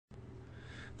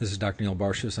This is Dr. Neil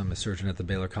Barshus. I'm a surgeon at the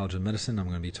Baylor College of Medicine. I'm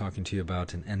going to be talking to you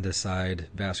about an end-side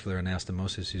vascular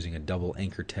anastomosis using a double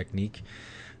anchor technique.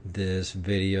 This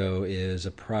video is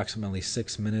approximately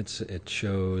 6 minutes. It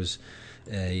shows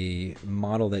a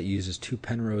model that uses two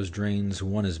Penrose drains.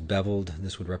 One is beveled.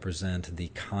 This would represent the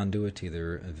conduit,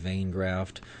 either a vein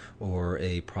graft or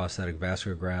a prostatic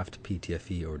vascular graft,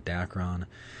 PTFE or Dacron.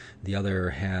 The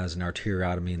other has an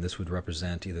arteriotomy, and this would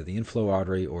represent either the inflow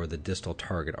artery or the distal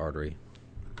target artery.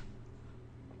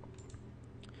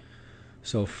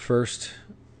 So first,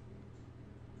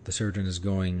 the surgeon is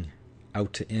going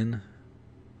out to in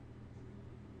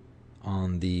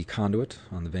on the conduit,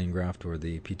 on the vein graft or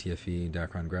the PTFE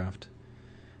Dacron graft,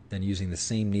 then using the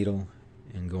same needle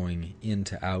and going in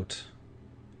to out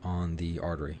on the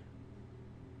artery.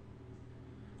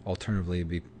 Alternatively, it would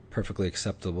be perfectly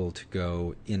acceptable to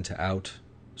go in to out,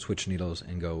 switch needles,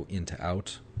 and go in to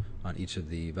out on each of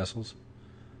the vessels.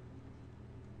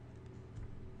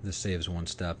 This saves one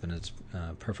step, and it's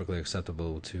perfectly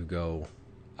acceptable to go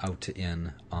out to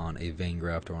in on a vein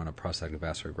graft or on a prostatic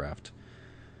vascular graft.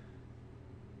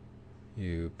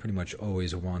 You pretty much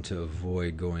always want to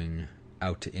avoid going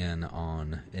out to in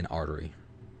on an artery.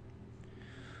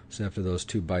 So after those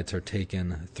two bites are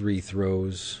taken, 3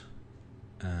 throws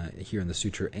here in the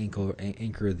suture,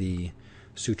 anchor the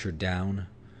suture down.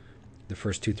 The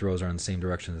first 2 throws are in the same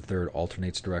direction, the third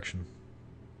alternates direction.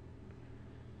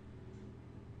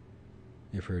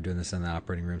 If we were doing this in the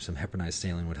operating room, some heparinized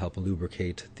saline would help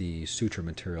lubricate the suture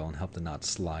material and help the knot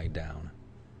slide down.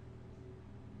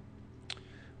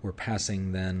 We're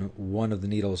passing then one of the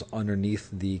needles underneath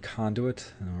the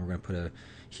conduit, and we're going to put a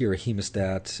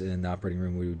hemostat. In the operating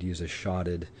room, we would use a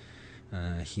shotted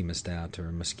hemostat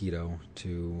or mosquito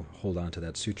to hold on to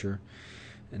that suture.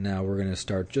 And now we're going to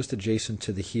start just adjacent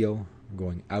to the heel,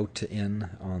 going out to in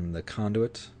on the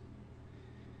conduit,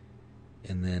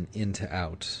 and then in to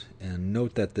out. And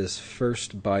note that this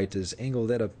first bite is angled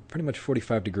at a pretty much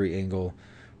 45-degree angle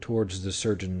towards the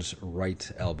surgeon's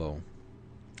right elbow.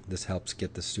 This helps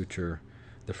get the suture,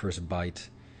 the first bite,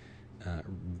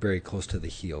 very close to the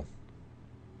heel.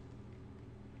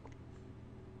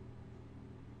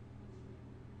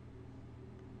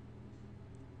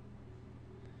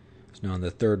 So now on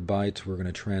the third bite, we're going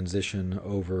to transition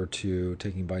over to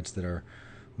taking bites that are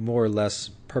more or less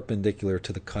perpendicular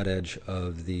to the cut edge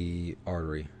of the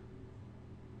artery.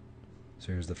 So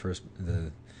here's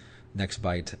the next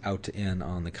bite out to in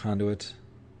on the conduit.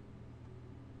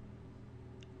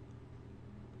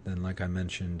 Then, like I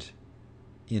mentioned,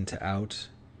 in to out,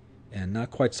 and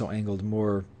not quite so angled,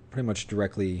 more pretty much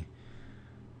directly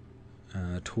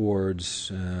towards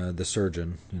the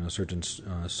surgeon. Surgeon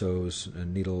sews a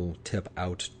needle tip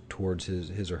out towards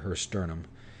his or her sternum.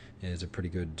 Is a pretty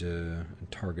good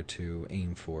target to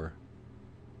aim for.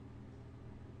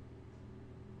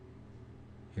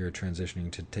 Here,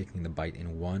 transitioning to taking the bite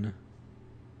in one,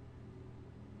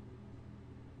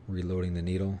 reloading the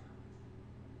needle,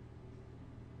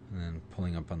 and then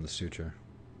pulling up on the suture.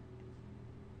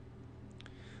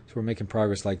 So we're making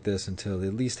progress like this until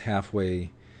at least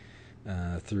halfway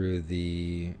through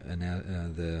the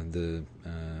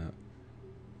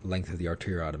length of the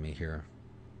arteriotomy here.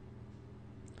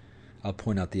 I'll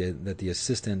point out that the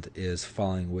assistant is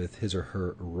following with his or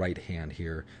her right hand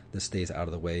here. This stays out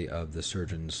of the way of the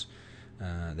surgeon's,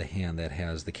 the hand that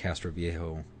has the Castro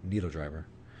Viejo needle driver.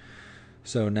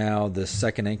 So now the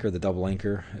second anchor, the double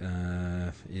anchor,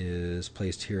 is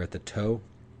placed here at the toe.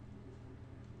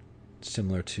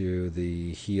 Similar to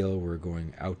the heel, we're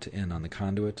going out to in on the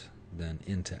conduit, then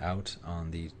in to out on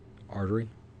the artery.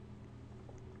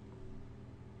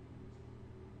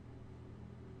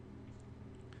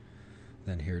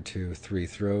 Then here too, 3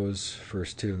 throws,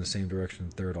 first 2 in the same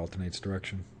direction, third alternates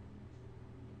direction.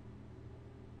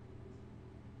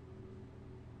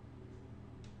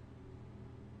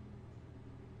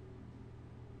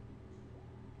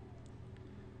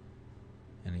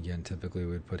 And again, typically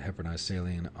we would put heparinized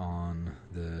saline on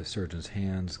the surgeon's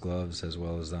hands, gloves, as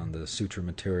well as on the suture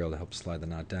material to help slide the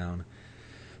knot down.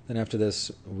 Then after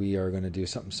this, we are going to do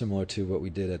something similar to what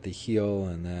we did at the heel,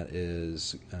 and that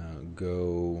is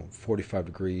go 45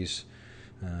 degrees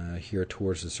here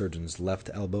towards the surgeon's left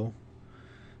elbow,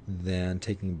 then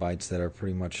taking bites that are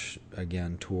pretty much,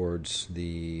 again, towards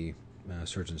the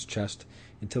surgeon's chest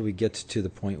until we get to the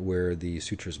point where the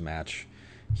sutures match.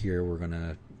 Here we're going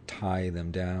to tie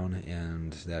them down,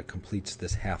 and that completes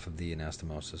this half of the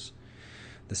anastomosis.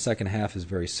 The second half is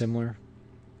very similar.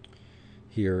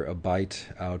 Here, a bite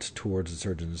out towards the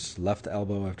surgeon's left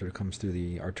elbow after it comes through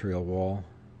the arterial wall.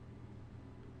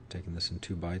 Taking this in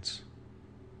 2 bites.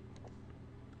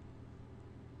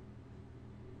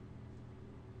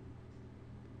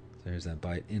 There's that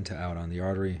bite in to out on the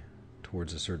artery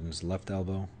towards the surgeon's left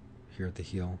elbow here at the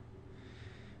heel.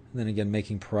 And then again,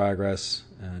 making progress,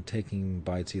 taking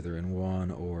bites either in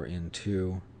one or in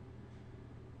two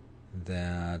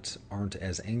that aren't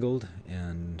as angled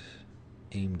and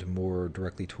aimed more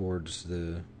directly towards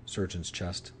the surgeon's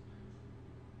chest.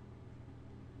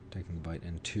 Taking the bite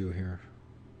in two here.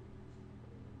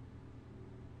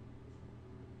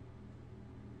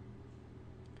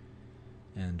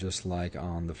 And just like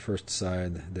on the first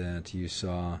side that you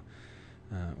saw,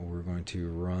 we're going to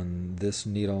run this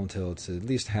needle until it's at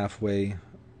least halfway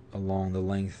along the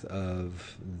length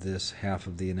of this half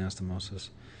of the anastomosis.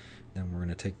 Then we're going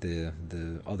to take the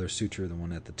other suture, the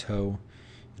one at the toe,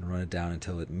 and run it down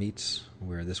until it meets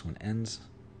where this one ends.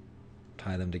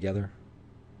 Tie them together.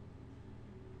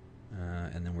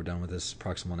 And then we're done with this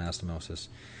proximal anastomosis.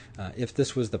 If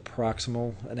this was the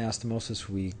proximal anastomosis,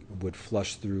 we would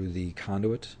flush through the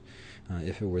conduit.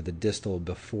 If it were the distal,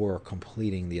 before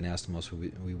completing the anastomosis,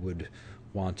 we would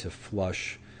want to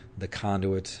flush the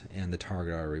conduit and the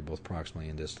target artery, both proximally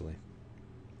and distally.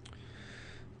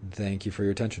 Thank you for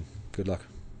your attention. Good luck.